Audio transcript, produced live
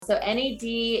So NAD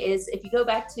is, if you go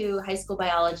back to high school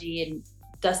biology and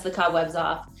dust the cobwebs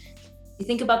off, you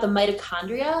think about the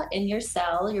mitochondria in your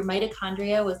cell. Your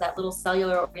mitochondria was that little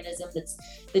cellular organism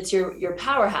that's your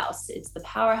powerhouse. It's the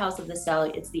powerhouse of the cell.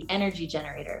 It's the energy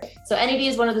generator. So NAD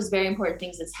is one of those very important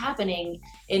things that's happening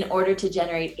in order to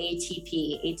generate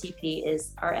ATP. ATP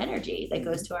is our energy that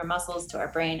goes to our muscles, to our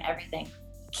brain, everything.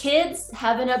 Kids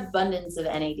have an abundance of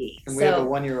NAD. And we have a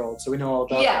 1-year-old, so we know all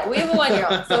about that. We have a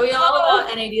 1-year-old, so we know all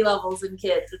about NAD levels in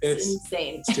kids. It's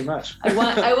insane. It's too much. I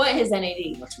want his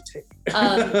NAD. What you take.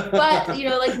 But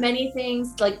like many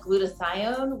things, like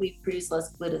glutathione, we produce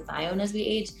less glutathione as we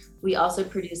age. We also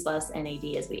produce less NAD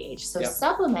as we age. So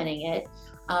supplementing it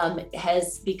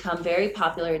has become very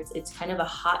popular. It's kind of a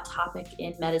hot topic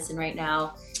in medicine right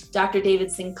now. Dr. David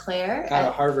Sinclair out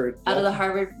of Harvard, out of the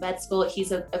Harvard Med School.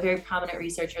 He's a very prominent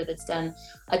researcher that's done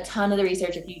a ton of the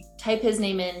research. If you type his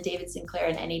name in, David Sinclair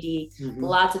and NAD,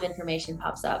 lots of information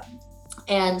pops up.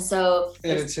 And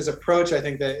it's his approach, I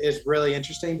think, that is really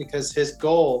interesting, because his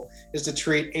goal is to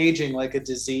treat aging like a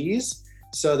disease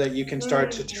so that you can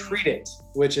start to treat it,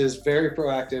 which is very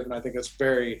proactive. And I think it's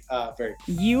very, very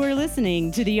cool. You are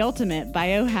listening to the Ultimate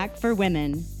Biohack for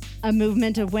Women, a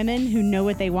movement of women who know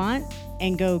what they want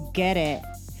and go get it.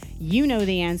 You know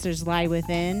the answers lie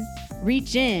within.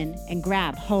 Reach in and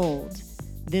grab hold.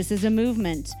 This is a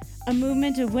movement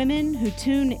of women who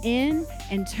tune in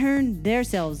and turn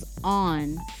themselves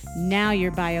on. Now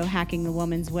you're biohacking the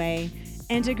woman's way,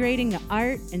 integrating the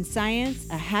art and science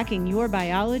of hacking your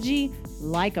biology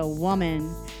like a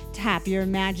woman. Tap your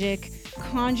magic,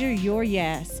 conjure your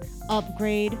yes,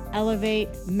 upgrade,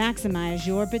 elevate, maximize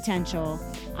your potential.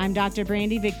 I'm Dr.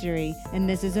 Brandy Victory, and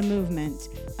this is a movement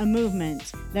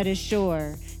that is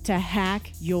sure to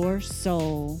hack your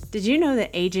soul. Did you know that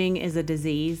aging is a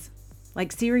disease?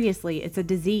 Like, seriously, it's a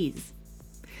disease.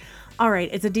 All right,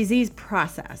 it's a disease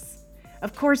process.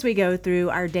 Of course, we go through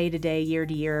our day-to-day,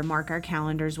 year-to-year, mark our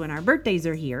calendars when our birthdays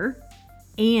are here,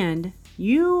 and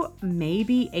you may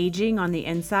be aging on the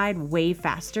inside way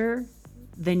faster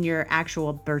than your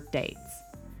actual birth dates.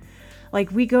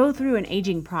 Like, we go through an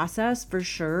aging process for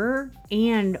sure,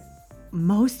 and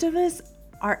most of us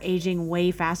are aging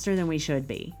way faster than we should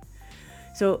be.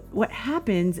 So what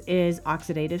happens is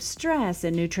oxidative stress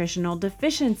and nutritional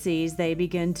deficiencies, they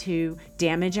begin to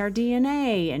damage our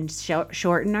DNA and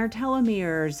shorten our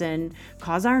telomeres and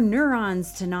cause our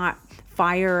neurons to not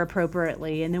fire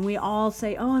appropriately. And then we all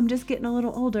say, oh, I'm just getting a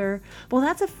little older. Well,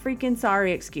 that's a freaking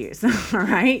sorry excuse, all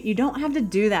right? You don't have to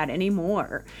do that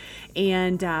anymore.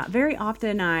 And very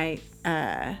often I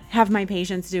have my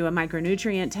patients do a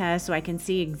micronutrient test so I can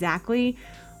see exactly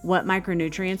what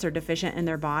micronutrients are deficient in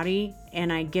their body.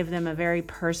 And I give them a very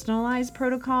personalized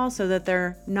protocol so that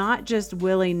they're not just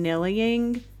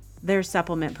willy-nillying their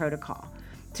supplement protocol.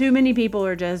 Too many people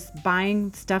are just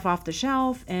buying stuff off the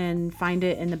shelf and find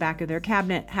it in the back of their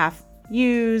cabinet half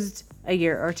used a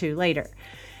year or two later.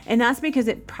 And that's because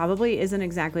it probably isn't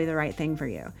exactly the right thing for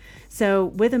you. So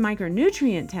with a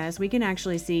micronutrient test, we can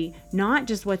actually see not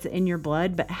just what's in your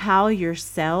blood, but how your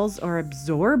cells are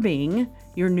absorbing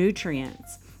your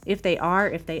nutrients. If they are,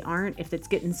 if they aren't, if it's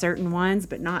getting certain ones,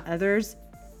 but not others.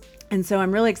 And so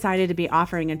I'm really excited to be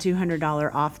offering a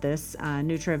 $200 off this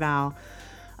NutriVal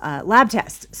lab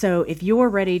test. So if you're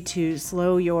ready to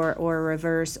slow or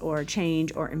reverse or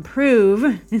change or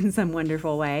improve in some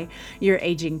wonderful way your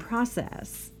aging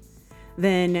process,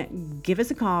 then give us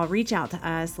a call, reach out to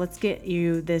us. Let's get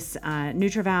you this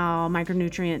NutriVal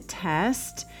micronutrient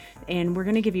test, and we're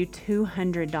going to give you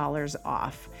 $200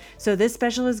 off. So this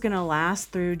special is going to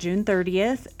last through June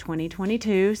 30th,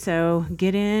 2022. So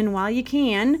get in while you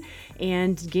can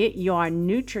and get your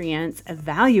nutrients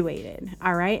evaluated.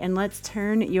 All right. And let's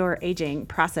turn your aging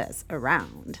process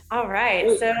around. All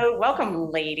right. So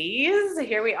welcome, ladies.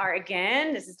 Here we are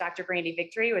again. This is Dr. Brandy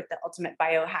Victory with the Ultimate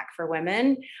Biohack for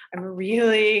Women. I'm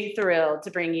really thrilled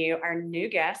to bring you our new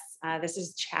guests. This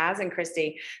is Chaz and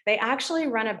Kristi. They actually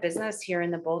run a business here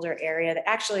in the Boulder area.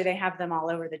 They have them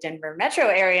all over the Denver metro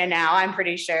area now, I'm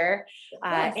pretty sure.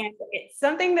 And it's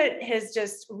something that has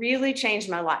just really changed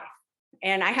my life.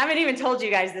 And I haven't even told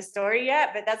you guys the story yet,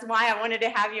 but that's why I wanted to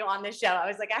have you on the show. I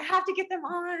was like, I have to get them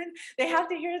on. They have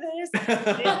to hear this.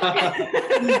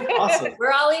 Awesome.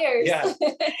 We're all ears. Yeah.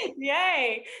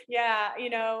 Yay. Yeah.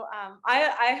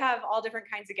 I have all different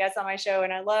kinds of guests on my show,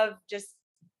 and I love just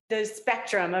the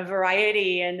spectrum of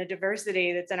variety and the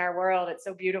diversity that's in our world. It's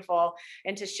so beautiful,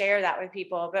 and to share that with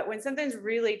people. But when something's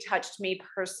really touched me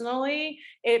personally,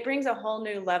 it brings a whole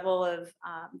new level of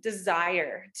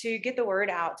desire to get the word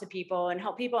out to people and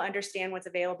help people understand what's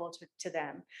available to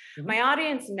them. Mm-hmm. My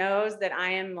audience knows that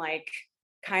I am like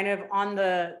kind of on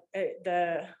the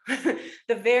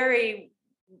the very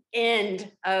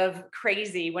end of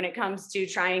crazy when it comes to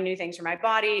trying new things for my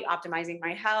body, optimizing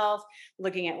my health,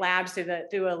 looking at labs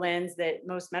through a lens that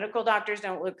most medical doctors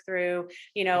don't look through.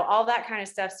 All that kind of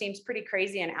stuff seems pretty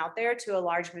crazy and out there to a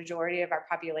large majority of our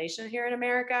population here in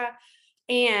America.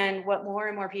 And what more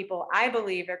and more people, I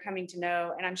believe, are coming to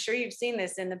know, and I'm sure you've seen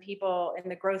this in the people in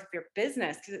the growth of your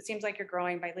business, because it seems like you're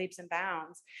growing by leaps and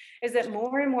bounds, is that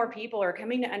more and more people are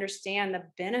coming to understand the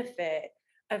benefit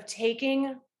of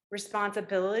taking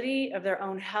responsibility of their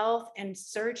own health and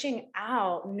searching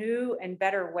out new and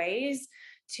better ways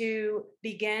to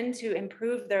begin to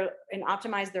improve and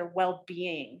optimize their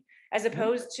well-being, as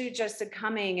opposed to just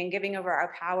succumbing and giving over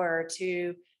our power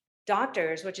to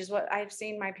doctors, which is what I've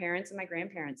seen my parents and my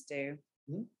grandparents do.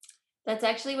 That's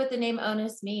actually what the name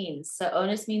Onus means. So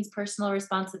Onus means personal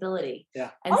responsibility. Yeah.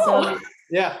 And so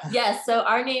yeah. Yes. So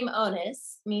our name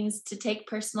Onus means to take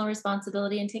personal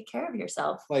responsibility and take care of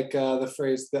yourself. Like the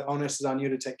phrase, the onus is on you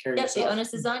to take care of Yep, yourself. the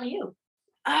onus is on you.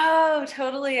 Oh,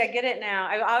 totally. I get it now.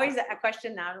 I always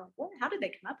question that. How did they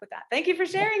come up with that? Thank you for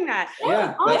sharing that.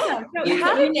 Yeah. Awesome. So You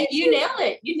nailed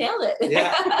it. You nailed it.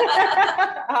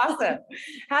 Yeah. Awesome.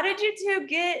 How did you two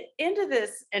get into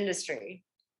this industry?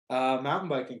 Mountain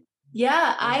biking.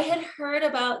 Yeah, I had heard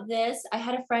about this. I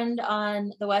had a friend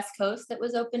on the West Coast that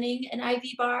was opening an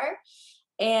IV bar.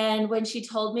 And when she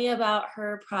told me about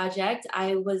her project,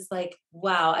 I was like,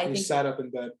 wow, I think sat up in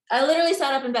bed. I literally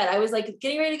sat up in bed. I was like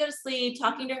getting ready to go to sleep,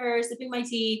 talking to her, sipping my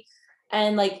tea,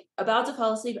 and like about to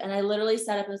fall asleep. And I literally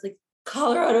sat up and was like,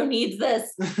 Colorado needs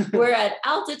this. We're at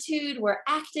altitude, we're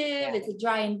active, it's a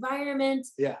dry environment.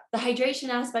 Yeah. The hydration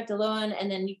aspect alone, and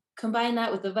then you combine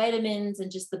that with the vitamins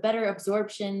and just the better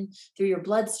absorption through your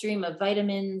bloodstream of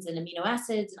vitamins and amino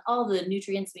acids and all the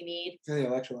nutrients we need. And the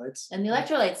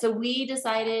electrolytes. So we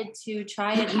decided to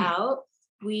try it out.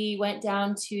 We went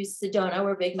down to Sedona.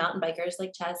 We're big mountain bikers,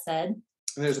 like Chaz said.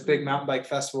 And there's a big mountain bike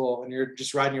festival, and you're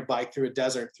just riding your bike through a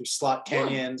desert, through slot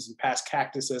canyons and past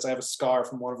cactuses. I have a scar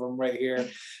from one of them right here.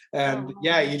 And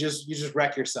you just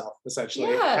wreck yourself,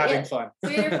 essentially, having fun.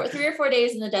 3 or 4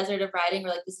 days in the desert of riding.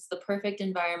 We're like, this is the perfect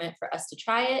environment for us to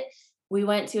try it. We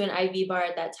went to an IV bar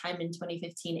at that time in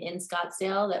 2015 in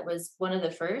Scottsdale. That was one of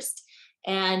the first.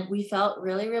 And we felt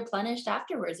really replenished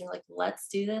afterwards. And we're like, let's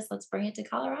do this. Let's bring it to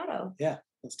Colorado. Yeah,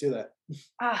 let's do that.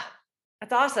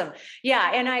 That's awesome.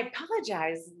 Yeah. And I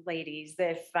apologize, ladies,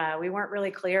 if we weren't really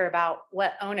clear about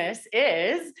what Onus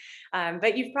is,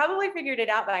 but you've probably figured it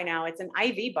out by now. It's an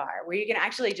IV bar where you can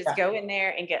actually just go in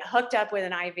there and get hooked up with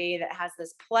an IV that has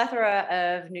this plethora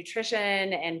of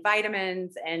nutrition and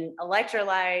vitamins and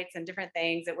electrolytes and different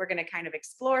things that we're going to kind of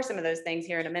explore some of those things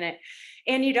here in a minute.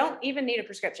 And you don't even need a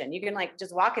prescription. You can like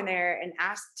just walk in there and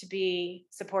ask to be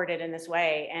supported in this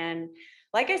way. And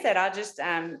like I said, I'll just,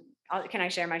 can I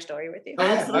share my story with you? Oh,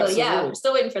 absolutely. Yeah, we're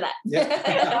still waiting for that.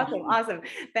 Yeah. Awesome.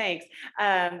 Thanks.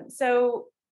 So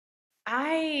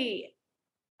I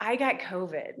got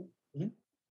COVID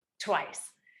twice.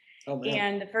 Oh, man.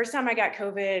 And the first time I got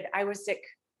COVID, I was sick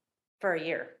for a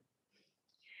year.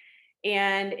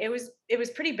 And it was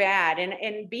pretty bad.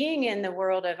 And being in the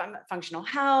world of, I'm a functional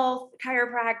health,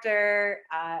 chiropractor,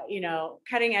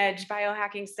 cutting edge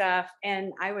biohacking stuff.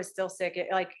 And I was still sick.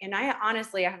 And I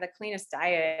honestly, I have the cleanest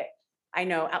diet I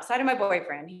know outside of my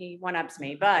boyfriend. He one-ups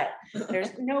me, but there's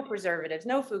no preservatives,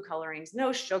 no food colorings,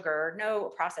 no sugar,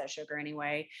 no processed sugar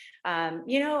anyway. I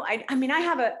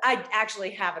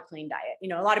actually have a clean diet.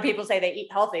 A lot of people say they eat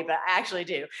healthy, but I actually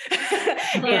do.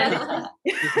 And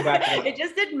it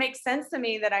just didn't make sense to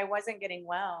me that I wasn't getting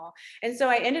well. And so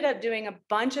I ended up doing a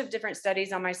bunch of different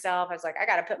studies on myself. I was like, I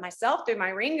got to put myself through my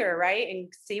ringer, right? And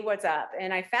see what's up.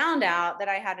 And I found out that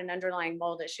I had an underlying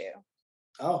mold issue.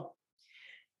 Oh.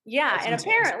 Yeah. That's and intense.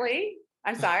 Apparently,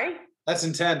 I'm sorry. That's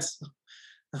intense.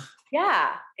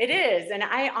 Yeah, it is. And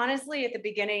I honestly, at the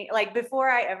beginning, like before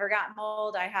I ever got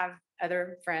mold, I have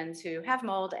other friends who have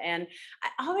mold. And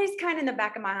I always kind of in the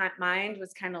back of my mind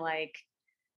was kind of like,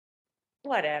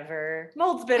 whatever,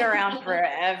 mold's been around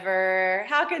forever.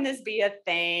 How can this be a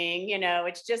thing?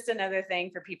 It's just another thing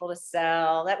for people to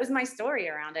sell. That was my story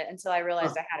around it until I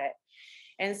realized I had it.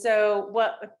 And so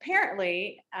what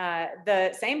apparently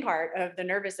the same part of the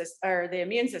nervous system or the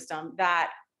immune system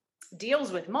that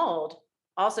deals with mold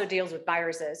also deals with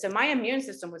viruses. So my immune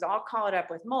system was all caught up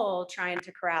with mold, trying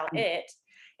to corral it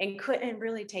and couldn't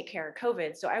really take care of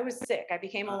COVID. So I was sick. I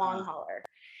became a long hauler.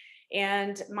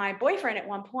 And my boyfriend at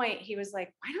one point, he was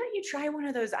like, why don't you try one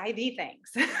of those IV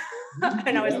things?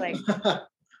 And I was like,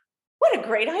 what a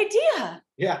great idea.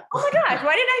 Yeah. Oh my gosh,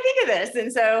 why didn't I think of this?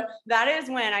 And so that is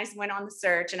when I went on the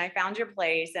search and I found your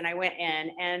place and I went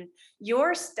in, and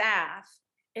your staff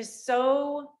is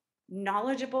so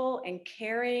knowledgeable and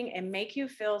caring and make you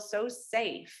feel so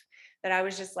safe that I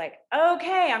was just like,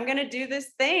 okay, I'm going to do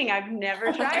this thing. I've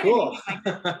never tried Cool. anything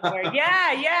like this before.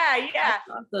 Yeah.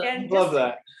 Awesome. And Love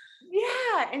that.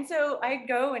 Yeah. And so I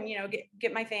go and,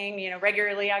 get my thing,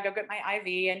 regularly. I go get my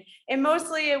IV and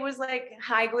mostly it was like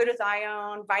high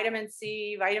glutathione, vitamin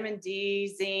C, vitamin D,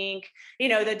 zinc,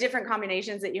 the different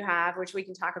combinations that you have, which we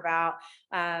can talk about.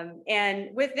 And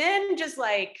within just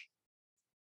like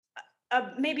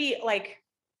maybe like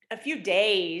a few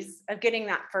days of getting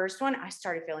that first one, I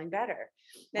started feeling better.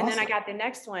 And then I got the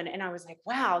next one and I was like,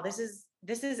 wow, this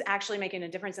is actually making a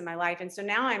difference in my life. And so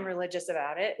now I'm religious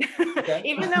about it. Okay.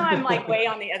 Even though I'm like way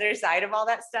on the other side of all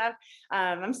that stuff.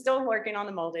 I'm still working on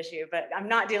the mold issue, but I'm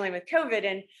not dealing with COVID.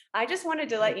 And I just wanted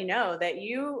to let you know that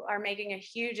you are making a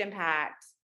huge impact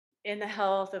in the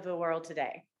health of the world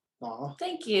today. Aw.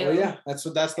 Thank you. Well, yeah, that's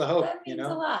the hope, That means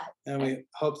a lot. And we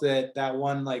hope that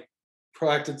one like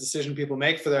proactive decision people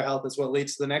make for their health is what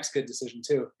leads to the next good decision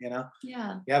too. Yeah. You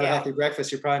have a healthy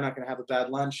breakfast, you're probably not going to have a bad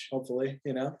lunch, hopefully.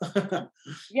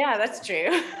 Yeah, that's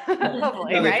true.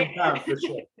 Hopefully, right? For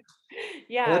sure.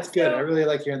 Yeah, well, that's good. I really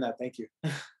like hearing that. Thank you.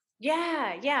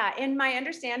 Yeah. And my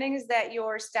understanding is that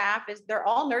your staff they're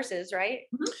all nurses, right?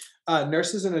 Mm-hmm.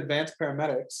 Nurses and advanced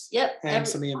paramedics. Yep. And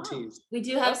some EMTs. We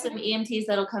do have some EMTs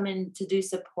that'll come in to do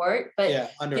support, but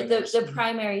the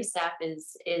primary staff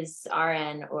is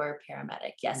RN or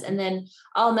paramedic. Yes. Mm-hmm. And then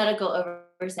all medical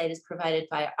oversight is provided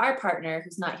by our partner,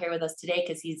 who's not here with us today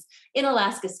because he's in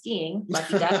Alaska skiing,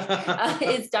 lucky duck,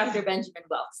 is Dr. Benjamin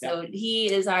Welks. So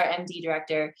he is our MD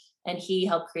director. And he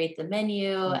helped create the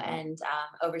menu and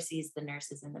oversees the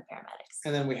nurses and the paramedics.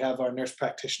 And then we have our nurse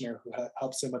practitioner who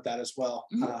helps him with that as well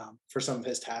for some of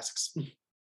his tasks.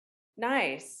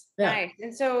 Nice.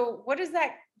 And so what does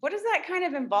that kind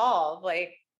of involve?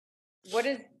 Like, what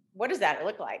does that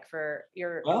look like for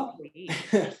your employees?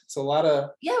 It's a lot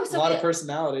of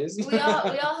personalities. we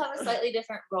all have a slightly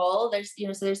different role. There's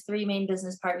there's three main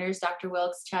business partners: Dr.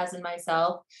 Wilkes, Chaz, and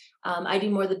myself. I do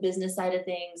more the business side of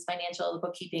things, financial, the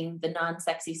bookkeeping, the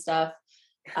non-sexy stuff.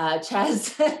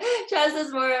 Chaz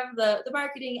is more of the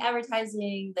marketing,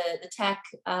 advertising, the tech,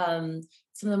 some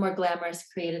of the more glamorous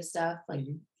creative stuff like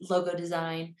logo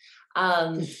design.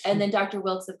 And then Dr.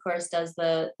 Wilkes, of course, does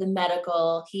the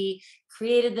medical. He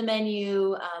created the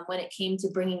menu when it came to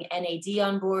bringing NAD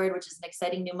on board, which is an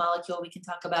exciting new molecule we can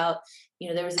talk about.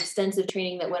 There was extensive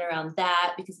training that went around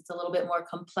that because it's a little bit more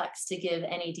complex to give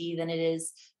NAD than it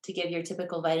is to give your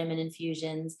typical vitamin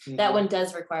infusions. That one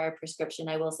does require a prescription.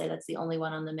 I will say that's the only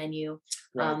one on the menu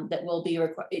that will be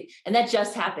required. And that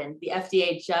just happened. The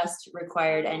FDA just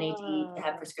required NAD to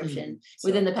have prescription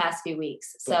within the past few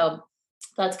weeks. So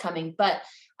that's coming. But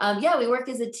we work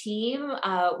as a team.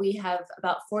 We have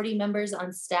about 40 members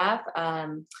on staff at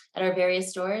our various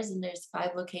stores, and there's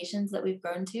 5 locations that we've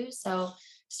grown to. So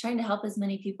just trying to help as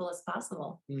many people as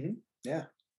possible. Yeah.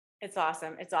 It's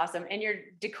awesome. And your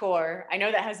decor, I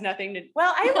know that has nothing to,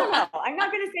 well, I don't know. I'm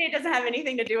not going to say it doesn't have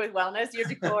anything to do with wellness. Your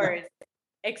decor is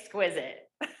exquisite.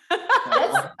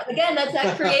 That's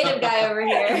that creative guy over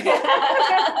here.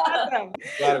 That's awesome.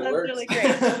 That's really great.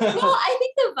 Well, I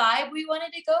think the vibe we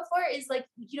wanted to go for is like,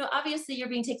 obviously you're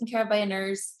being taken care of by a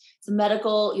nurse. It's a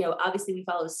medical, obviously we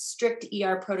follow strict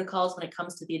ER protocols when it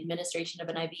comes to the administration of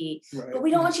an IV, but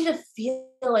we don't want you to feel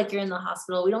like you're in the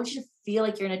hospital. We don't want you to feel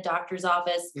like you're in a doctor's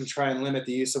office. And try and limit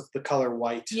the use of the color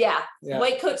white. Yeah.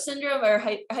 White coat syndrome or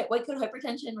white coat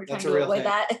hypertension. We're trying to avoid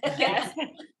that. Yes.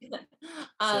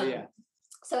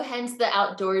 So hence the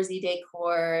outdoorsy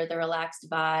decor, the relaxed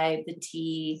vibe, the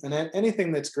tea. And then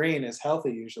anything that's green is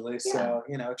healthy usually. So,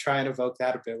 try and evoke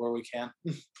that a bit where we can.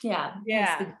 Yeah.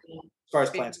 As far as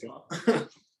plants go.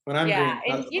 When I'm green.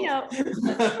 And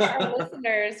our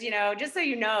listeners, just so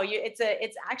you know,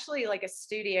 it's actually like a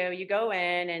studio. You go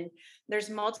in and there's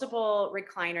multiple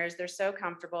recliners. They're so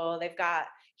comfortable. They've got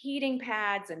heating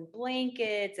pads and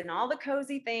blankets and all the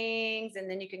cozy things. And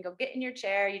then you can go get in your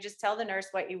chair. You just tell the nurse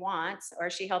what you want,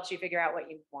 or she helps you figure out what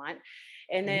you want.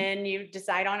 And then you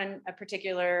decide on a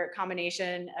particular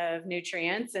combination of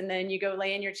nutrients. And then you go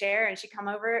lay in your chair and he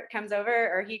comes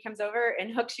over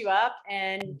and hooks you up.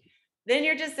 And then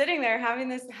you're just sitting there having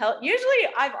this usually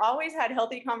I've always had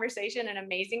healthy conversation and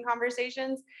amazing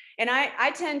conversations. And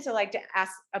I tend to like to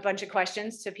ask a bunch of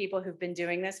questions to people who've been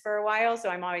doing this for a while. So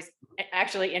I'm always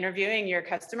actually interviewing your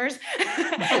customers.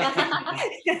 And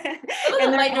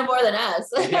they might know more than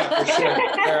us. Yeah, for sure.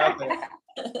 They're out there.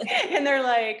 And they're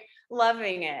like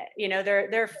loving it.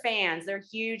 They're fans. They're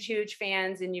huge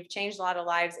fans, and you've changed a lot of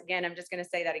lives. Again, I'm just going to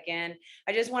say that again.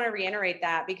 I just want to reiterate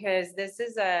that because this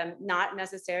is not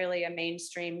necessarily a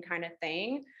mainstream kind of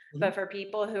thing. But for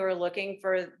people who are looking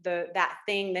for that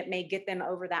thing that may get them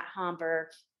over that hump, or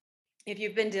if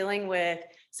you've been dealing with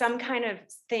some kind of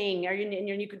thing, or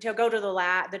you could go to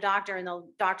the doctor, and the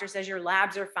doctor says your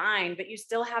labs are fine, but you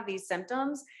still have these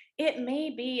symptoms, it may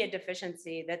be a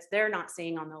deficiency that's they're not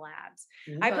seeing on the labs.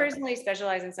 I personally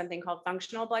specialize in something called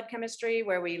functional blood chemistry,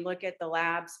 where we look at the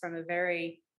labs from a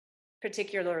very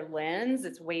particular lens.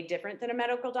 It's way different than a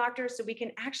medical doctor. So we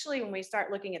can actually, when we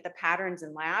start looking at the patterns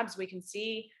in labs, we can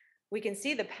see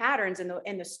the patterns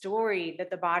in the story that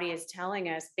the body is telling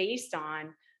us based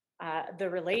on the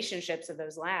relationships of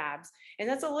those labs. And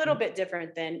that's a little bit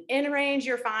different than in range,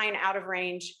 you're fine, out of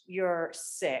range, you're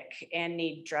sick and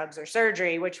need drugs or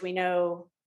surgery, which we know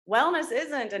wellness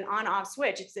isn't an on-off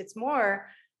switch. It's more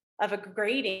of a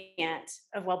gradient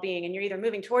of well-being, and you're either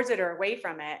moving towards it or away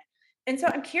from it. And so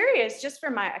I'm curious, just for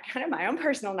my own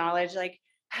personal knowledge,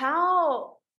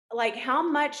 how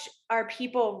much are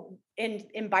people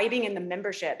imbibing in the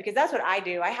membership? Because that's what I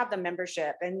do. I have the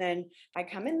membership, and then I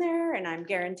come in there and I'm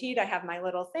guaranteed I have my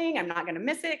little thing. I'm not going to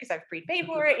miss it because I've prepaid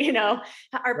for it.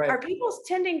 Are people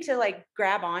tending to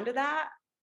grab onto that?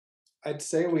 I'd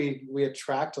say we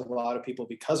attract a lot of people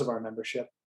because of our membership.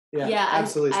 Yeah,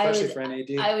 absolutely. Especially for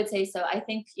NAD. I would say so. I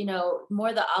think,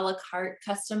 more the a la carte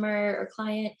customer or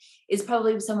client is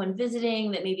probably someone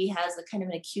visiting that maybe has a kind of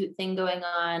an acute thing going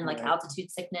on, like altitude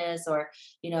sickness, or,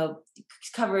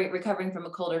 recovering from a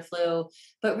cold or flu.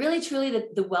 But really, truly,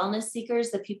 the wellness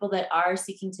seekers, the people that are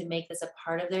seeking to make this a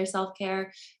part of their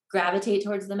self-care, gravitate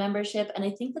towards the membership. And I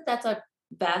think that that's a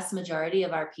vast majority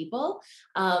of our people,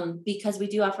 because we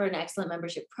do offer an excellent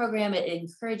membership program. It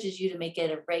encourages you to make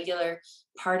it a regular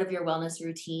part of your wellness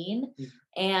routine.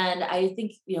 And I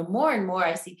think, more and more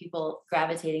I see people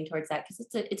gravitating towards that because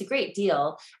it's a great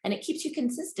deal, and it keeps you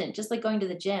consistent, just like going to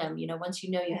the gym. Once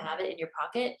you have it in your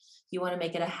pocket, you want to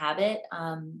make it a habit.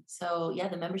 So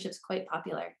the membership's quite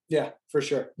popular. Yeah, for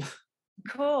sure.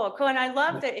 Cool. And I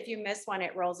love that if you miss one,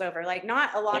 it rolls over.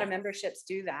 Not a lot of memberships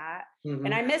do that.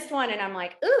 And I missed one, and I'm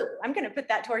like, ooh, I'm going to put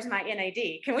that towards my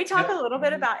NAD. Can we talk a little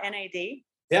bit about NAD?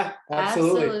 Yeah,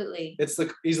 absolutely. It's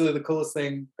easily the coolest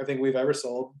thing I think we've ever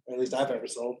sold, or at least I've ever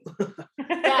sold.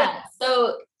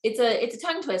 So it's a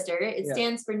tongue twister. It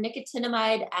stands for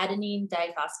nicotinamide adenine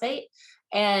diphosphate.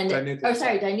 And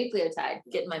dinucleotide,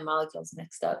 getting my molecules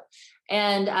mixed up.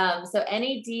 And so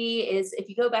NAD is, if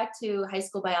you go back to high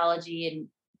school biology and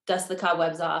dust the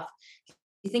cobwebs off,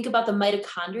 you think about the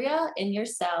mitochondria in your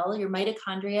cell. Your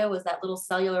mitochondria was that little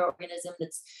cellular organism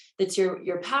that's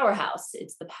your powerhouse.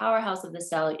 It's the powerhouse of the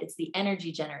cell. It's the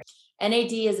energy generator.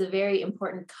 NAD is a very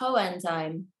important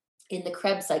coenzyme in the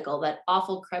Krebs cycle, that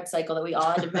awful Krebs cycle that we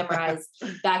all had to memorize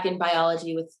back in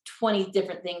biology, with 20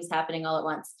 different things happening all at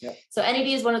once. So NAD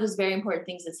is one of those very important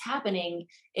things that's happening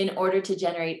in order to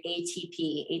generate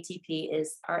ATP. ATP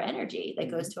is our energy that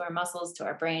goes to our muscles, to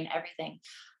our brain, everything.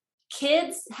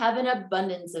 Kids have an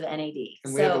abundance of NAD.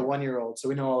 And we have a 1-year-old, so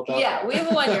we know all about that. Yeah, we have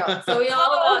a 1-year-old, so we know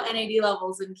all about NAD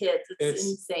levels in kids. It's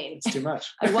insane. It's too much.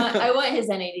 I want his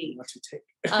NAD. What you take.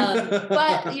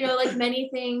 But like many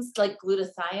things, like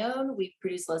glutathione, we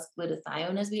produce less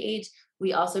glutathione as we age.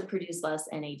 We also produce less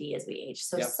NAD as we age.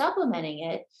 So supplementing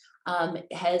it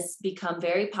has become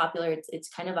very popular. It's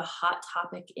kind of a hot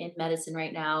topic in medicine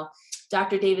right now.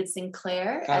 Dr. David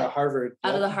Sinclair out of Harvard,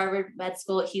 out of the Harvard Med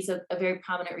School. He's a very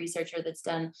prominent researcher that's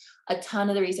done a ton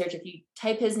of the research. If you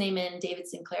type his name in, David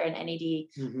Sinclair and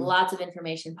NAD, lots of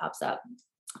information pops up.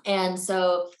 And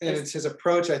it's his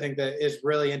approach, I think, that is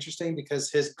really interesting,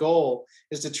 because his goal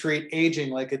is to treat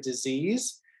aging like a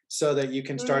disease so that you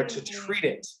can start to treat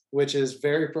it, which is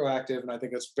very proactive. And I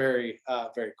think it's very,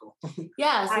 very cool.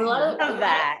 Yeah. So I love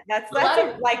that. That's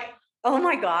oh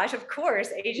my gosh, of course,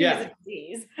 aging is a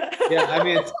disease. I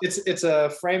mean, it's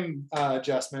a frame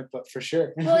adjustment, but for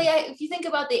sure. Well, if you think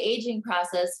about the aging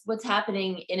process, what's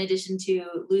happening in addition to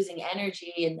losing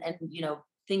energy and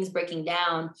things breaking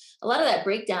down, a lot of that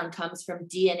breakdown comes from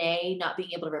DNA not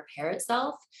being able to repair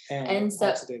itself. And so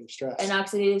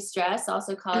oxidative stress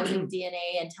also causing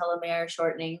DNA and telomere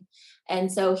shortening. And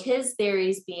so his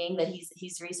theories being that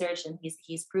he's researched and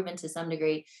he's proven to some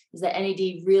degree is that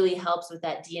NAD really helps with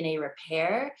that DNA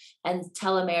repair and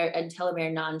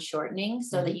telomere non-shortening,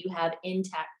 so that you have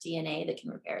intact DNA that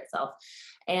can repair itself.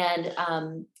 And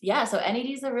so NAD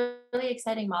is a really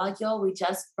exciting molecule. We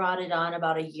just brought it on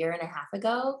about 1.5 years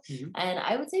ago. And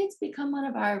I would say it's become one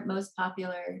of our most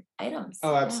popular items.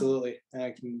 Oh, absolutely.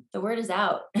 The word is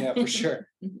out. Yeah, for sure.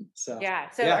 So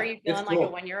are you feeling like a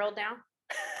 1-year-old now?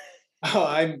 Oh,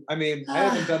 I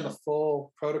haven't done the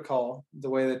full protocol the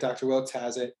way that Dr. Wilkes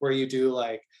has it, where you do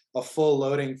like a full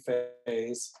loading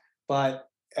phase, but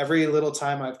every little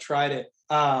time I've tried it,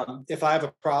 If I have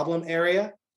a problem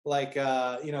area, like,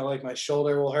 like my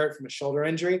shoulder will hurt from a shoulder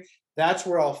injury, that's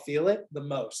where I'll feel it the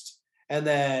most. And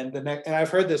then and I've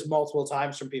heard this multiple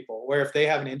times from people where if they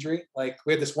have an injury, like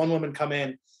we had this one woman come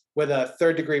in with a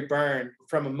 3rd-degree burn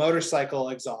from a motorcycle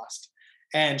exhaust,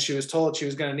 and she was told she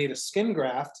was going to need a skin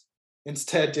graft.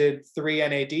 Instead, did 3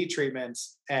 NAD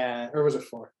treatments, or was it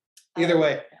 4? Either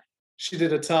way, she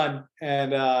did a ton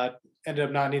and ended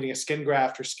up not needing a skin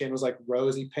graft. Her skin was like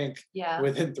rosy pink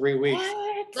within 3 weeks. What?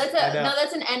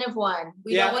 That's an N of 1.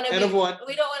 We don't want to We don't want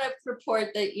to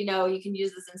purport that, you can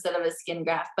use this instead of a skin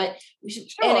graft, but we should,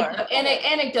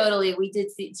 anecdotally, we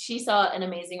did see, she saw an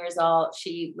amazing result.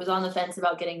 She was on the fence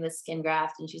about getting this skin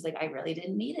graft, and she's like, I really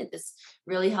didn't need it. This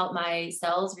really helped my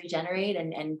cells regenerate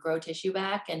and grow tissue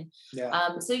back. And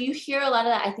so you hear a lot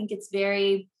of that. I think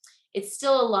it's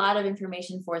still a lot of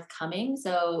information forthcoming.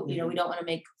 So, we don't want to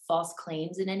make false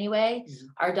claims in any way.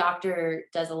 Our doctor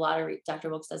does Dr.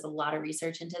 Wilkes does a lot of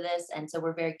research into this. And so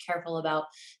we're very careful about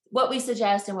what we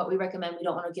suggest and what we recommend. We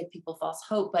don't want to give people false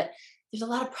hope, but there's a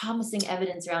lot of promising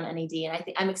evidence around NAD. And I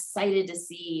think I'm excited to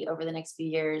see over the next few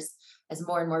years, as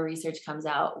more and more research comes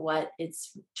out, what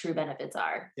its true benefits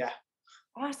are. Yeah.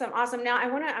 Awesome. Now I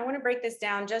want to break this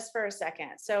down just for a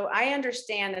second. So I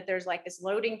understand that there's like this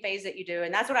loading phase that you do,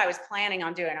 and that's what I was planning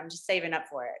on doing. I'm just saving up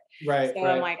for it. Right. So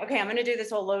I'm like, okay, I'm going to do this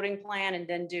whole loading plan and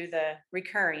then do the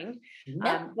recurring.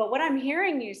 But what I'm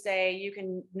hearing you say, you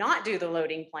can not do the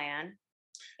loading plan,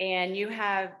 and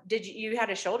did you have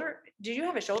a shoulder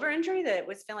injury that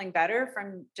was feeling better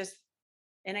from just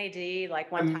NAD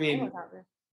like one time?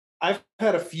 I've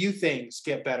had a few things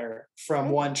get better from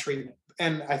one treatment.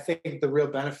 And I think the real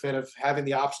benefit of having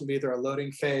the option to be either a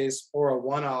loading phase or a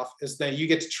one-off is that you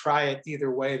get to try it either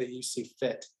way that you see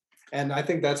fit. And I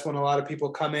think that's when a lot of people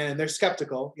come in and they're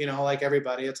skeptical, like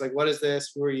everybody. It's like, what is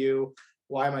this? Who are you?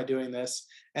 Why am I doing this?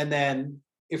 And then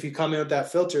if you come in with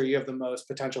that filter, you have the most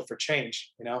potential for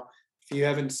change. If you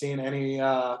haven't seen any,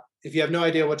 if you have no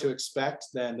idea what to expect,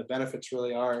 then the benefits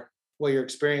really are what your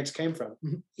experience came from.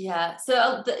 Yeah.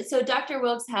 So Dr.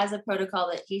 Wilkes has a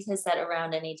protocol that he has set around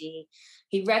NAD.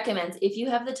 He recommends, if you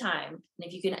have the time, and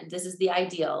if you can, this is the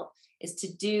ideal, is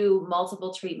to do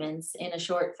multiple treatments in a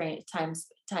short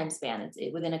time span. It's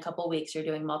within a couple of weeks, you're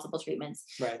doing multiple treatments.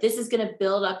 Right. This is going to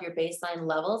build up your baseline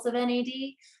levels of NAD.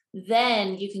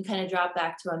 Then you can kind of drop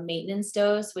back to a maintenance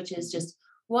dose, which is just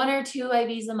 1 or 2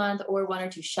 IVs a month or 1 or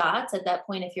 2 shots. At that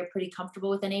point, if you're pretty comfortable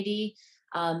with NAD,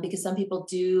 because some people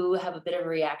do have a bit of a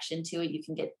reaction to it. You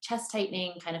can get chest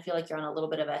tightening, kind of feel like you're on a little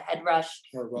bit of a head rush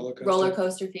or roller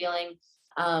coaster feeling.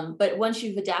 But once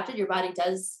you've adapted, your body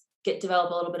does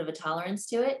develop a little bit of a tolerance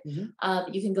to it.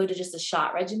 You can go to just a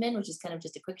shot regimen, which is kind of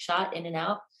just a quick shot in and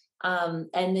out. And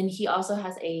then he also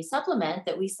has a supplement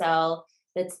that we sell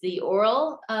that's the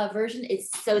oral version. It's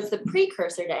the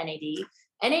precursor to NAD.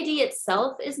 NAD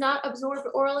itself is not absorbed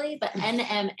orally, but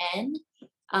NMN,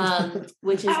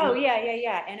 which is NMN,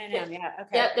 okay.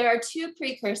 Yeah, there are 2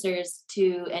 precursors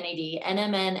to NAD,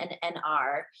 NMN and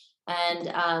NR.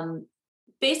 And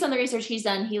based on the research he's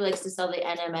done, he likes to sell the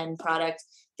NMN product.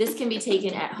 This can be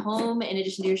taken at home in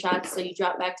addition to your shots. So you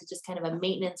drop back to just kind of a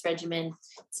maintenance regimen.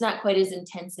 It's not quite as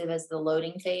intensive as the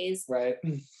loading phase. Right.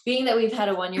 Being that we've had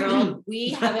a 1-year-old, we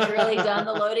haven't really done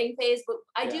the loading phase, but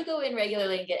I do go in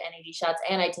regularly and get NAD shots,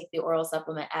 and I take the oral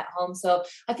supplement at home. So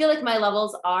I feel like my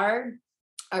levels are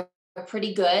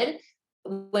pretty good.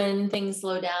 When things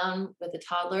slow down with a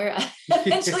toddler,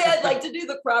 eventually I'd like to do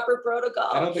the proper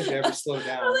protocol. I don't think they ever slow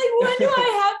down. I'm like, when do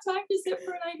I have time to sit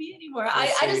for an IV anymore?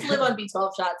 I just live on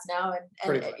B12 shots now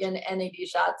and NAD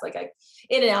shots, like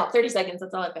in and out, 30 seconds.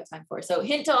 That's all I've got time for. So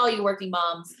hint to all you working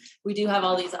moms, we do have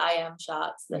all these IM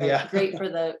shots that are great for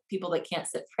the people that can't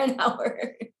sit for an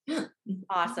hour.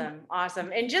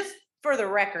 Awesome. And just for the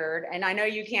record, and I know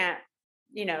you can't,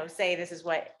 say this is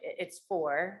what it's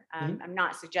for. I'm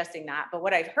not suggesting that, but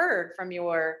what I've heard from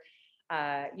your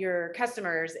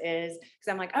customers is, because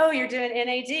I'm like, oh, you're doing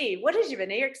NAD. What has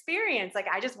been your experience? Like,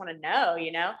 I just want to know,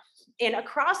 and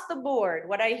across the board,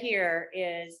 what I hear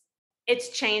is it's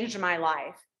changed my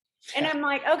life. And I'm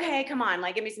like, okay, come on,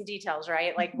 like, give me some details,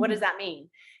 right? Like, what does that mean?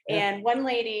 And one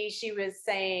lady, she was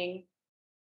saying,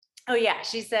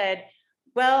 she said,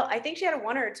 well, I think she had a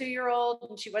 1 or a 2-year-old,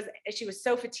 and she was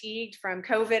so fatigued from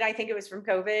COVID. I think it was from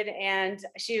COVID, and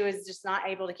she was just not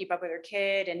able to keep up with her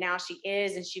kid. And now she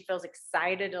is, and she feels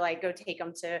excited to like go take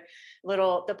him to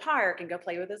the park and go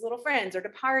play with his little friends, or to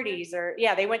parties, or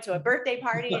they went to a birthday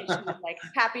party and she was like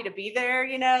happy to be there,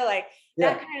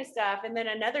 that kind of stuff. And then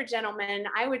another gentleman,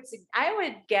 I would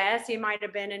guess he might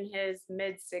have been in his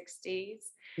mid 60s,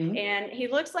 and he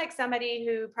looks like somebody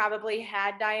who probably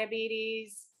had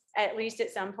diabetes at least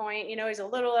at some point. He's a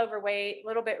little overweight, a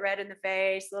little bit red in the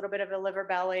face, a little bit of a liver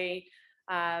belly.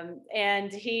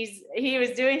 And he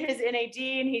was doing his NAD,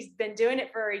 and he's been doing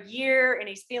it for a year, and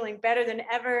he's feeling better than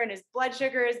ever, and his blood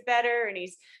sugar is better, and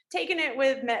he's taking it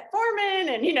with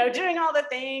metformin and, doing all the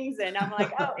things. And I'm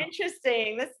like, oh,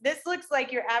 interesting. This looks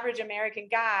like your average American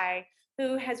guy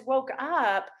who has woke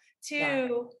up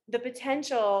to the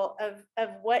potential of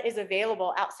what is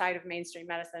available outside of mainstream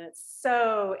medicine. It's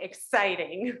so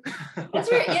exciting.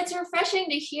 It's refreshing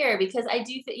to hear, because I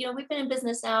do, we've been in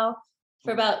business now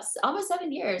for about almost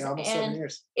 7 years. Yeah, almost and 7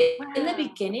 years. In the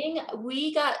beginning,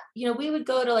 we got, we would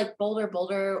go to like Boulder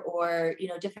or,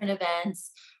 different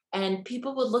events, and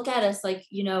people would look at us like,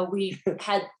 we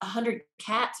had 100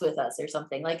 cats with us or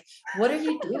something. Like, what are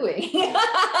you doing?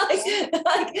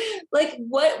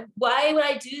 Why would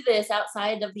I do this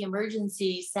outside of the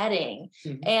emergency setting?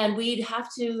 Mm-hmm. And we'd have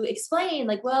to explain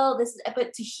like, well,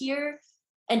 but to hear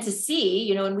and to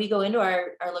see, when we go into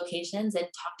our locations and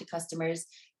talk to customers,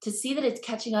 to see that it's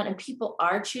catching on and people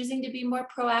are choosing to be more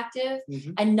proactive,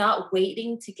 mm-hmm. and not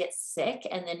waiting to get sick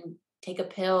and then take a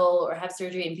pill or have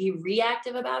surgery and be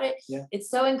reactive about it. Yeah. It's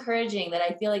so encouraging that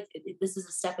I feel like this is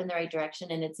a step in the right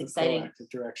direction, and it's exciting. Proactive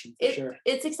direction, for sure.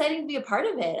 It's exciting to be a part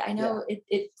of it. I know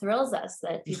it thrills us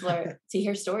that people are to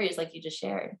hear stories like you just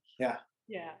shared. Yeah.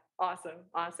 Yeah.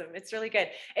 Awesome. It's really good.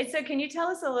 And so can you tell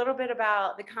us a little bit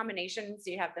about the combinations?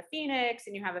 You have the Phoenix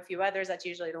and you have a few others. That's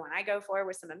usually the one I go for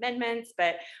with some amendments,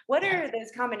 but what are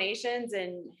those combinations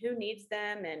and who needs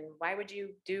them, and why would you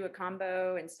do a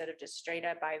combo instead of just straight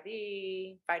up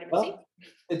IV vitamin C?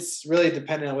 It's really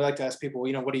dependent on, we like to ask people,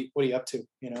 what are you up to?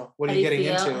 What are you getting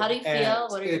into? How do you feel?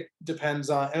 It depends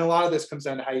on, and a lot of this comes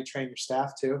down to how you train your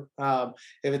staff too.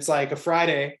 If it's like a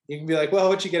Friday, you can be like, well,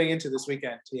 what you getting into this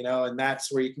weekend? And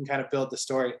that's where you can kind of build the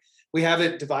story. We have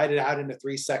it divided out into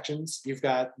 3 sections. You've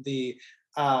got the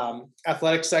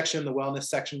athletic section, the wellness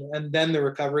section, and then the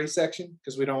recovery section,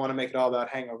 because we don't want to make it all about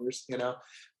hangovers,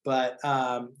 but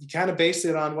you kind of base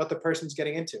it on what the person's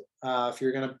getting into. If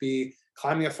you're going to be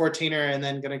climbing a 14er and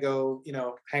then going to go,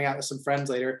 hang out with some friends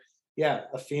later,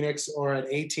 a Phoenix or an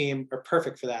A-team are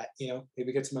perfect for that.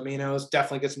 Maybe get some aminos,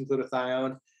 definitely get some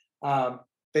glutathione,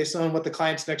 based on what the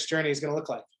client's next journey is going to look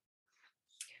like.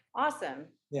 Awesome.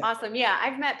 Yeah. Awesome. Yeah.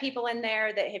 I've met people in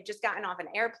there that have just gotten off an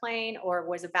airplane or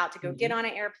was about to go get on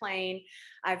an airplane.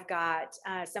 I've got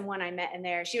someone I met in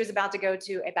there. She was about to go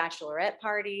to a bachelorette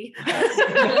party.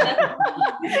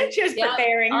 She was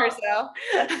preparing herself.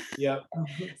 Yep.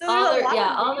 So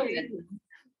all the reasons.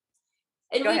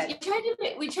 And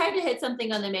we tried to hit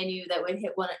something on the menu that would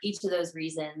hit each of those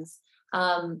reasons.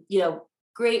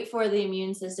 Great for the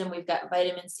immune system. We've got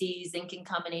vitamin C, zinc in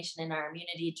combination in our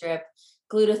immunity drip.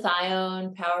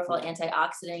 Glutathione, powerful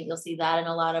antioxidant. You'll see that in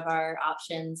a lot of our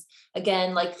options.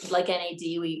 Again, like NAD,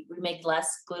 we make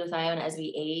less glutathione as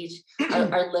we age.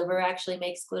 Our liver actually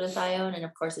makes glutathione, and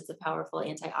of course, it's a powerful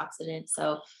antioxidant.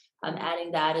 So,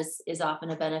 adding that is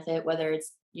often a benefit, whether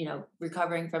it's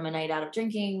recovering from a night out of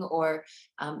drinking or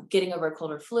getting over a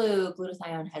cold or flu.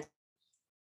 Glutathione has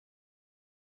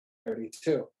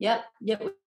too. Yep.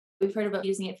 We've heard about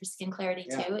using it for skin clarity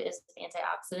too. It's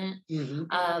antioxidant.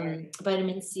 Mm-hmm.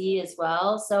 Vitamin C as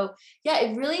well. So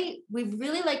we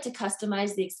really like to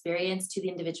customize the experience to the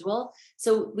individual.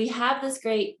 So we have this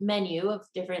great menu of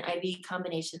different IV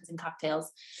combinations and cocktails,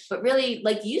 but really,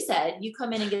 like you said, you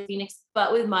come in and get Phoenix,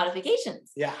 but with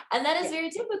modifications. Yeah. And that is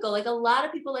very typical. Like a lot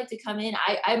of people like to come in.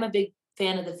 I'm a big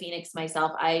fan of the Phoenix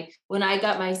myself. When I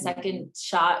got my second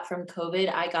shot from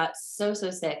COVID, I got so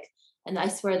sick. And I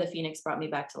swear the Phoenix brought me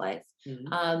back to life.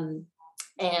 Mm-hmm.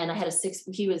 And I had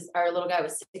our little guy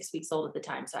was 6 weeks old at the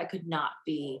time. So I could not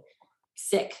be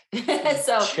sick. But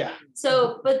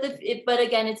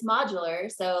again, it's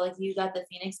modular. So like you got the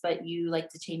Phoenix, but you like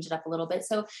to change it up a little bit.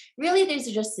 So really these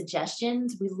are just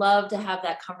suggestions. We love to have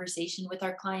that conversation with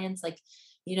our clients. Like,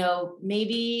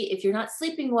 maybe if you're not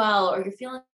sleeping well or you're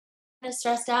feeling kind of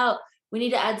stressed out, we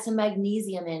need to add some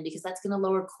magnesium in because that's going to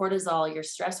lower cortisol, your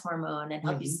stress hormone, and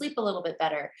help you sleep a little bit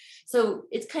better. So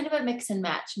it's kind of a mix and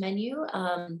match menu.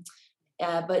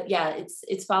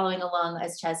 It's following along,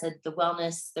 as Chaz said, the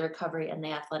wellness, the recovery, and the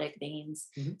athletic veins.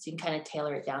 Mm-hmm. So you can kind of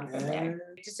tailor it down from there.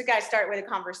 Just to guys start with a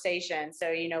conversation.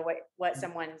 So you know what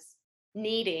someone's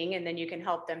needing, and then you can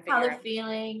help them figure out how they're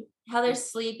feeling, how they're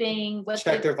sleeping,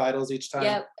 check their vitals each time.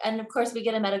 Yep. And of course we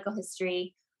get a medical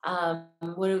history. We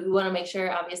want to make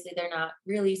sure, obviously, they're not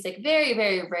really sick. Very,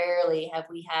 very rarely have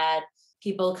we had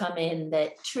people come in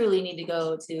that truly need to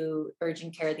go to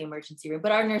urgent care, the emergency room.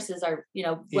 But our nurses are,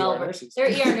 they're ER nurses, so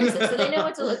they know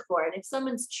what to look for. And if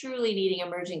someone's truly needing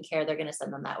emergent care, they're going to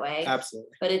send them that way.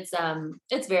 Absolutely. But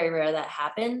it's very rare that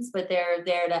happens. But they're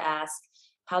there to ask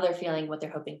how they're feeling, what they're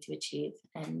hoping to achieve,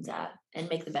 and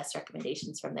make the best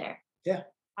recommendations from there. Yeah.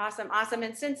 Awesome.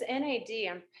 And since NAD,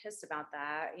 I'm pissed about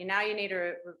that. Now you need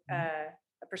a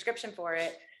prescription for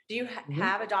it. Do you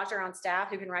have a doctor on staff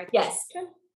who can write the prescription?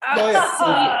 Yes. So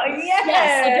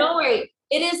don't worry.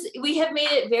 We have made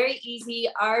it very easy.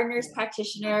 Our nurse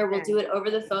practitioner will do it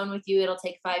over the phone with you. It'll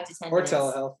take 5 to 10 minutes. Or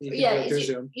telehealth. You can do it through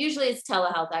Zoom. Usually it's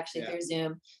telehealth through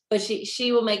Zoom, but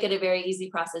she will make it a very easy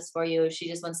process for you. She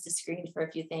just wants to screen for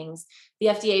a few things. The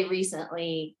FDA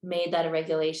recently made that a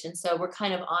regulation. So we're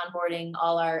kind of onboarding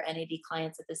all our NAD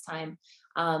clients at this time.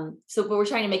 But we're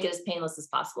trying to make it as painless as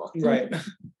possible. Right.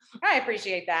 I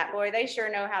appreciate that. Boy, they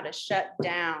sure know how to shut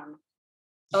down.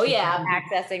 Oh yeah.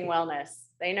 Accessing wellness.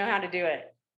 They know how to do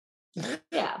it.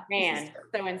 Yeah. Man,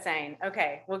 so insane.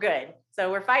 Okay, well, good. So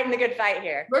we're fighting the good fight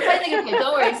here. We're fighting the good fight.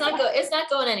 Don't worry. It's not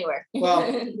going anywhere.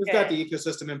 Well, we've got the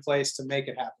ecosystem in place to make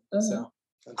it happen. So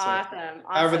that's awesome.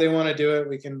 However they want to do it,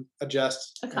 we can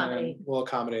adjust. Accommodate. We'll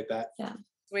accommodate that. Yeah.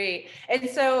 Sweet. And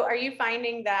so are you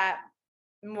finding that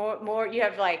more you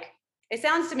have it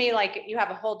sounds to me like you have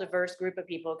a whole diverse group of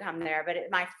people come there, but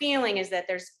my feeling is that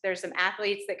there's some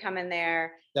athletes that come in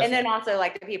there. Definitely. And then also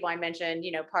like the people I mentioned,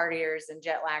 partiers and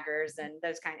jet laggers and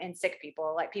those and sick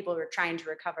people, like people who are trying to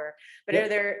recover. But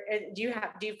do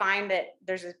you find that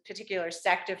there's a particular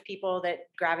sect of people that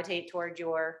gravitate toward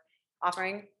your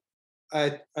offering?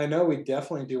 I know we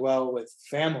definitely do well with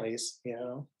families, we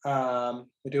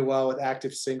do well with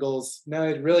active singles. No,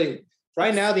 it really,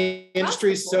 right now the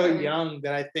industry is so young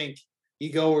that I think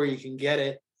you go where you can get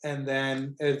it. And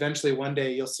then eventually one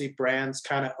day you'll see brands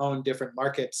kind of own different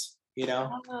markets,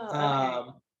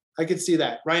 I could see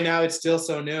that. Right now it's still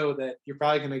so new that you're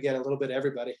probably going to get a little bit of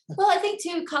everybody. Well, I think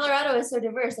too, Colorado is so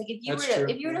diverse. Like if you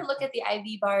were to look at the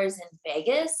IV bars in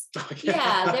Vegas,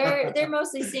 they're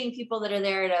mostly seeing people that are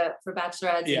there for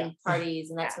bachelorettes and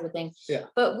parties and that sort of thing. Yeah.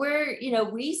 But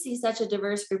we see such a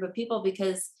diverse group of people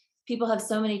because people have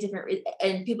so many different,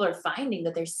 and people are finding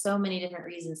that there's so many different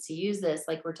reasons to use this.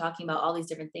 Like we're talking about all these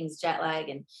different things, jet lag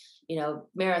and,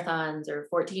 marathons or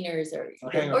 14ers or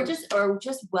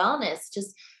just wellness.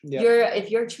 If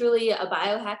you're truly a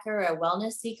biohacker, a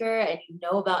wellness seeker, and you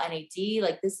know about NAD,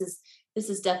 like this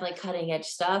is definitely cutting edge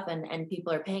stuff and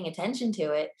people are paying attention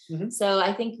to it. Mm-hmm. So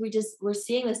I think we're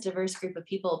seeing this diverse group of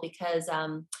people because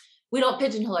we don't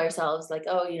pigeonhole ourselves like,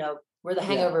 we're the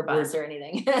hangover bus or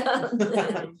anything.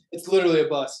 It's literally a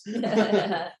bus.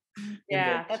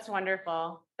 Yeah, that's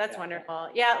wonderful. That's wonderful.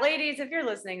 Yeah, ladies, if you're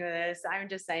listening to this, I'm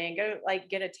just saying, go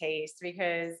get a taste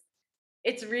because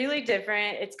it's really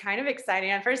different. It's kind of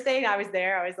exciting. On first day I was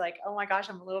there, I was like, oh my gosh,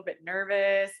 I'm a little bit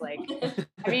nervous. Like,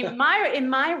 I mean, in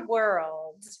my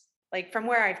world, like from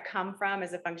where I've come from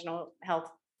as a functional health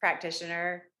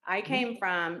practitioner, I came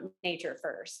from nature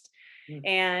first.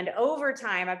 And over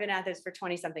time, I've been at this for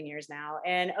 20 something years now.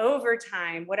 And over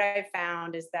time, what I've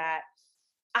found is that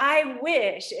I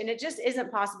wish, and it just isn't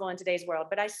possible in today's world,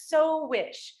 but I so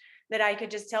wish that I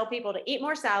could just tell people to eat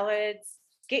more salads,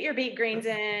 get your beet greens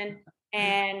in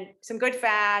and some good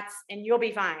fats, and you'll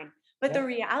be fine. But the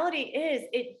reality is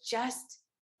it just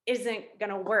isn't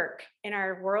going to work in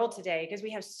our world today because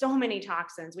we have so many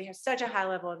toxins. We have such a high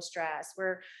level of stress.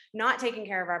 We're not taking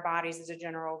care of our bodies as a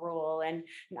general rule. And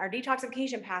our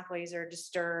detoxification pathways are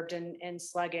disturbed and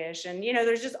sluggish. And,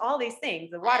 there's just all these things,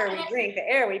 the water we drink, the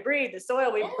air we breathe, the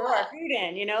soil we grow our food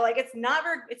in,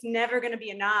 it's never going to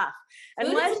be enough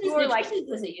unless you're like,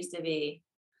 as it used to be.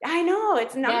 I know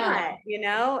it's not,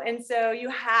 and so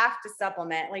you have to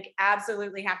supplement, like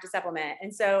absolutely have to supplement.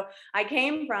 And so I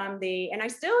came from and I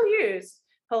still use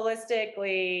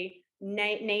holistically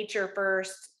nature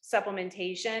first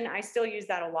supplementation. I still use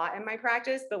that a lot in my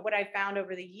practice. But what I found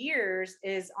over the years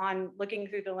is on looking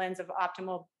through the lens of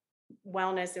optimal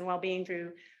wellness and well-being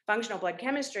through functional blood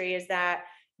chemistry is that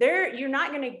you're not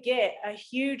going to get a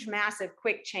huge, massive,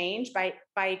 quick change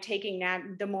by taking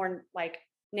the more like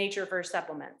nature first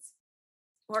supplements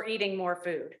or eating more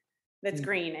food that's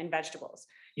green and vegetables.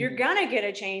 You're going to get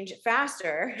a change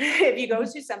faster if you go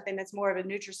to something that's more of a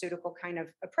nutraceutical kind of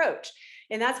approach.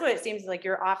 And that's what it seems like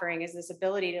you're offering is this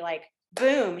ability to like,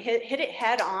 boom, hit it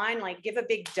head on, like give a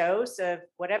big dose of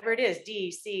whatever it is, D,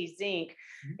 C, zinc,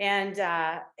 and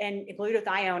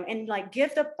glutathione, and like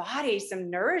give the body some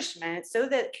nourishment so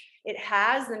that it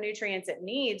has the nutrients it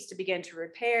needs to begin to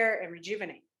repair and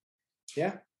rejuvenate.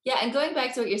 Yeah. Yeah. And going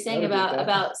back to what you're saying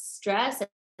about stress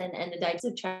and the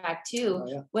digestive tract too. Oh,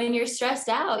 yeah. When you're stressed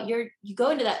out, you go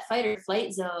into that fight or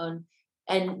flight zone,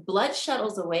 and blood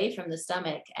shuttles away from the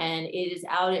stomach, and it is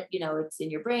out, it's in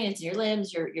your brain, it's in your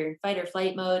limbs, you're in fight or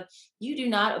flight mode. You do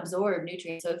not absorb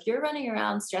nutrients. So if you're running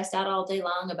around stressed out all day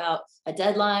long about a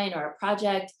deadline or a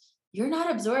project, you're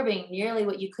not absorbing nearly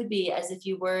what you could be as if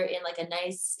you were in like a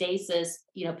nice stasis,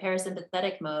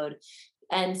 parasympathetic mode.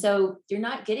 And so you're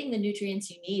not getting the nutrients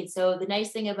you need. So the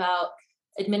nice thing about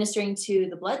administering to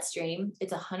the bloodstream,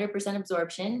 it's 100%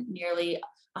 absorption. Nearly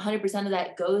 100% of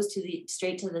that goes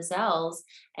straight to the cells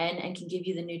and can give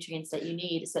you the nutrients that you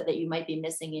need, so that you might be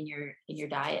missing in your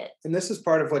diet. And this is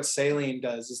part of what saline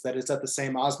does, is that it's at the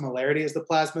same osmolarity as the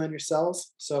plasma in your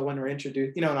cells. So when we're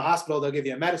introduced, in a hospital, they'll give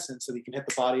you a medicine so that you can hit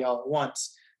the body all at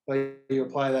once. But you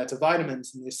apply that to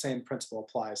vitamins, and the same principle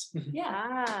applies.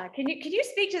 Yeah. Can you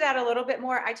speak to that a little bit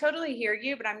more? I totally hear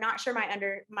you, but I'm not sure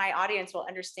my audience will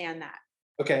understand that.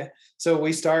 Okay, so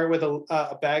we start with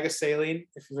a bag of saline.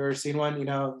 If you've ever seen one,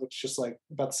 it's just like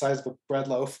about the size of a bread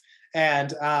loaf. And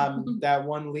that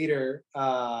 1 liter,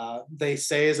 they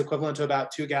say, is equivalent to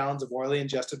about 2 gallons of orally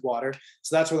ingested water.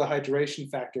 So that's where the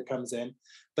hydration factor comes in.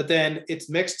 But then it's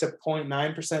mixed to 0.9%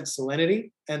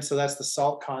 salinity. And so that's the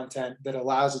salt content that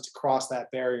allows it to cross that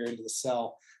barrier into the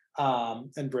cell.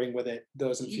 And bring with it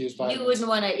those infused vitamins. You wouldn't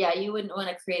want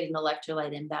to create an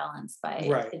electrolyte imbalance by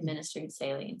administering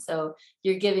saline. So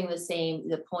you're giving the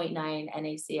 0.9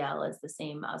 NaCl as the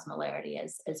same osmolarity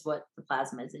as what the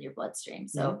plasma is in your bloodstream.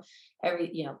 So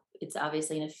it's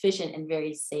obviously an efficient and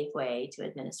very safe way to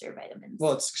administer vitamins.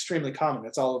 Well, it's extremely common.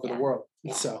 It's all over the world.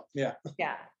 Yeah. So, yeah.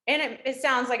 Yeah. And it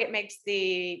sounds like it makes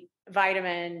the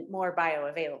vitamin more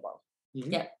bioavailable.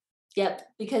 Mm-hmm. Yep,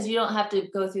 because you don't have to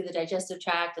go through the digestive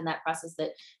tract and that process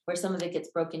where some of it gets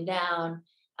broken down.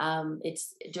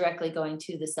 It's directly going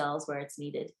to the cells where it's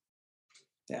needed.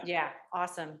 Yeah,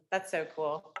 awesome. That's so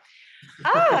cool.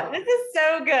 This is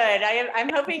so good. I'm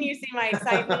hoping you see my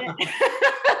excitement.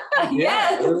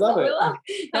 Yes, I love it.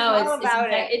 No,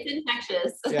 it's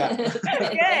infectious. Yeah.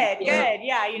 Good.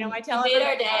 Yeah, my telephone. Made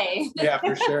our day. Yeah,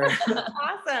 for sure.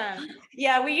 Awesome.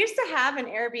 Yeah, we used to have an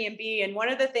Airbnb, and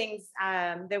one of the things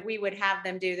that we would have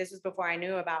them do, this was before I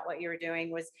knew about what you were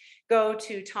doing, was go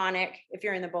to Tonic. If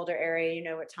you're in the Boulder area, you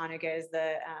know what Tonic is,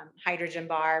 the hydrogen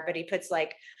bar, but he puts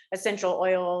like essential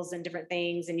oils and different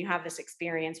things, and you have this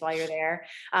experience while you're there.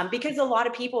 Because a lot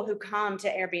of people who come to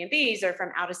Airbnbs are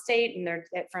from out of state, and they're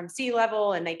from sea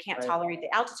level, and they can't tolerate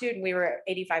the altitude. And we were at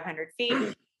 8,500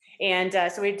 feet. And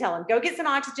so we'd tell them, go get some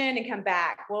oxygen and come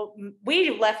back. Well,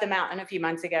 we left the mountain a few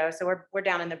months ago. So we're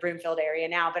down in the Broomfield area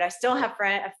now, but I still have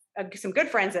some good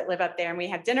friends that live up there. And we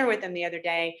had dinner with them the other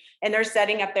day, and they're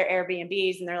setting up their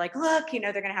Airbnbs, and they're like, look,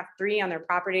 they're going to have 3 on their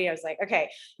property. I was like,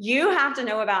 okay, you have to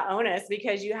know about Onus,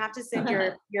 because you have to send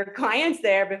your clients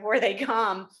there before they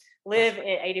come live at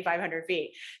 8,500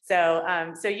 feet.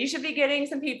 So you should be getting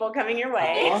some people coming your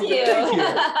way. Thank you.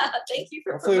 Thank you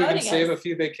for Hopefully we can promoting save us. a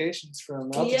few vacations from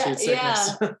altitude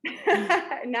sickness.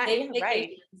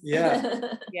 Right. Yeah.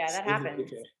 Yeah, that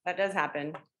happens. That does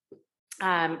happen.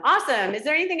 Awesome. Is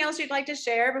there anything else you'd like to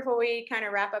share before we kind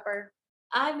of wrap up our?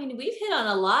 We've hit on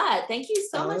a lot. Thank you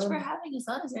so much for having us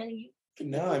on. Is there anything you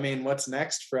can No, what's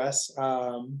next for us?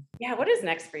 What is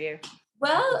next for you?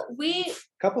 Well, a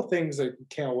couple things that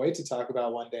can't wait to talk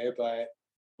about one day, but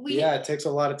it takes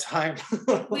a lot of time.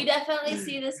 We definitely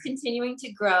see this continuing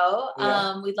to grow.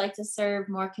 Yeah. We'd like to serve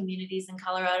more communities in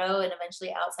Colorado and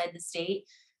eventually outside the state.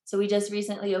 So we just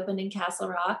recently opened in Castle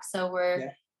Rock. So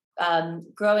we're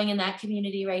growing in that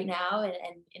community right now and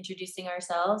introducing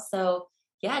ourselves. So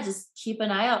just keep an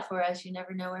eye out for us. You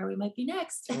never know where we might be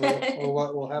next. or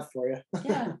what we'll have for you.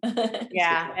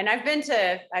 Yeah. And I've been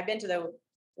to the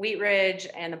Wheat Ridge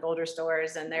and the Boulder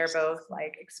stores, and they're both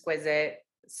like exquisite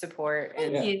support.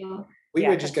 And Thank you. Wheat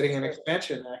Ridge is getting an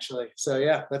expansion, actually. So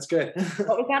that's good.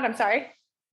 What was that? I'm sorry.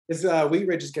 Wheat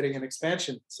Ridge is getting an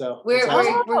expansion. So we're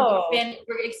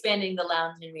expanding the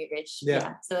lounge in Wheat Ridge.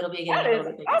 Yeah. So it'll be getting a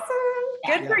little bit bigger.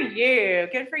 Awesome. Good for you.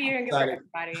 Good for you, and good for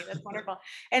everybody. That's wonderful.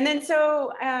 And then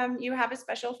so you have a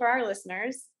special for our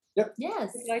listeners. Yep.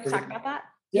 Yes. Would you like to talk about that?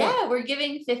 Yeah, we're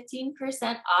giving 15%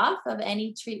 off of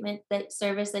any treatment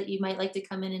service that you might like to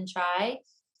come in and try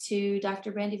to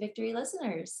Dr. Brandy Victory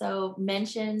listeners. So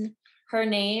mention her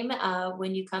name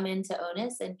when you come into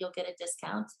Onus, and you'll get a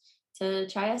discount to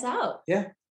try us out. Yeah.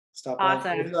 Stop.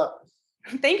 Awesome.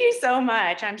 Thank you so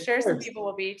much. I'm sure some people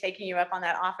will be taking you up on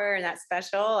that offer and that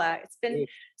special. It's been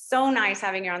so nice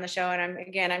having you on the show.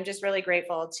 And I'm just really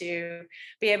grateful to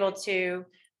be able to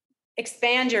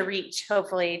expand your reach,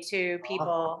 hopefully, to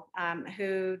people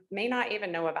who may not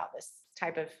even know about this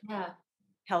type of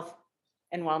health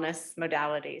and wellness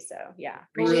modality. So yeah.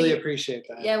 We really appreciate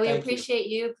that. Yeah, we appreciate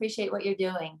you. Appreciate what you're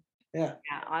doing. Yeah.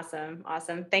 Awesome.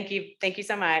 Thank you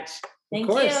so much. Thank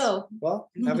you. Well,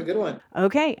 have a good one.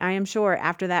 Okay, I am sure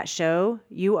after that show,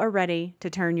 you are ready to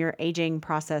turn your aging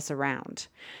process around.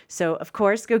 So, of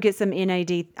course, go get some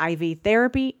NAD IV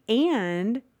therapy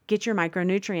and get your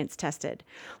micronutrients tested.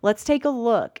 Let's take a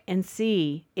look and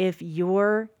see if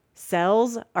your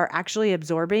cells are actually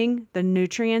absorbing the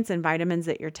nutrients and vitamins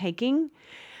that you're taking.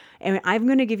 And I'm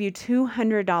going to give you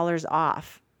 $200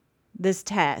 off this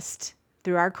test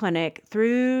through our clinic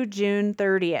through June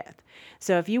 30th.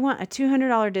 So if you want a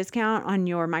 $200 discount on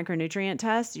your micronutrient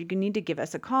test, you need to give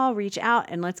us a call, reach out,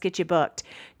 and let's get you booked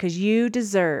because you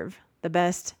deserve the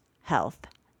best health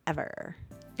ever.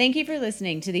 Thank you for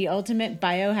listening to the Ultimate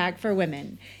Biohack for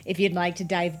Women. If you'd like to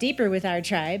dive deeper with our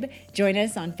tribe, join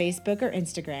us on Facebook or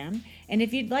Instagram. And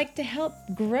if you'd like to help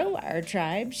grow our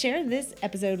tribe, share this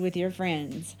episode with your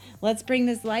friends. Let's bring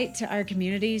this light to our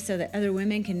community so that other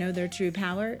women can know their true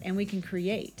power and we can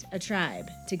create a tribe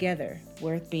together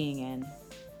worth being in.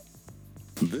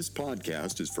 This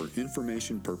podcast is for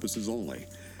information purposes only.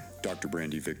 Dr.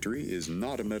 Brandy Victory is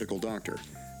not a medical doctor,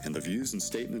 and the views and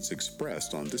statements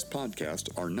expressed on this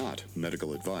podcast are not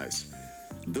medical advice.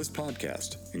 This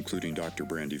podcast, including Dr.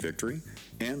 Brandy Victory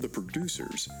and the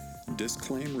producers,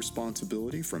 disclaim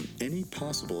responsibility from any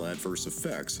possible adverse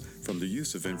effects from the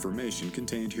use of information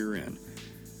contained herein.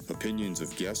 Opinions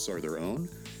of guests are their own,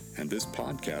 and this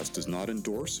podcast does not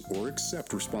endorse or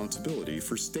accept responsibility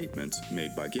for statements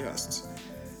made by guests.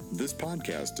 This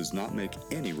podcast does not make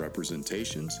any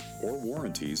representations or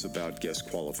warranties about guest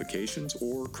qualifications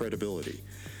or credibility.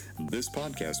 This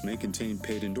podcast may contain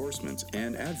paid endorsements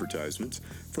and advertisements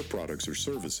for products or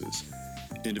services.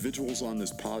 Individuals on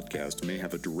this podcast may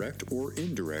have a direct or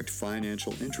indirect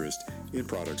financial interest in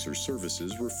products or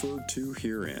services referred to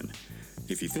herein.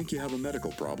 If you think you have a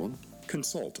medical problem,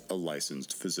 consult a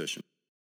licensed physician.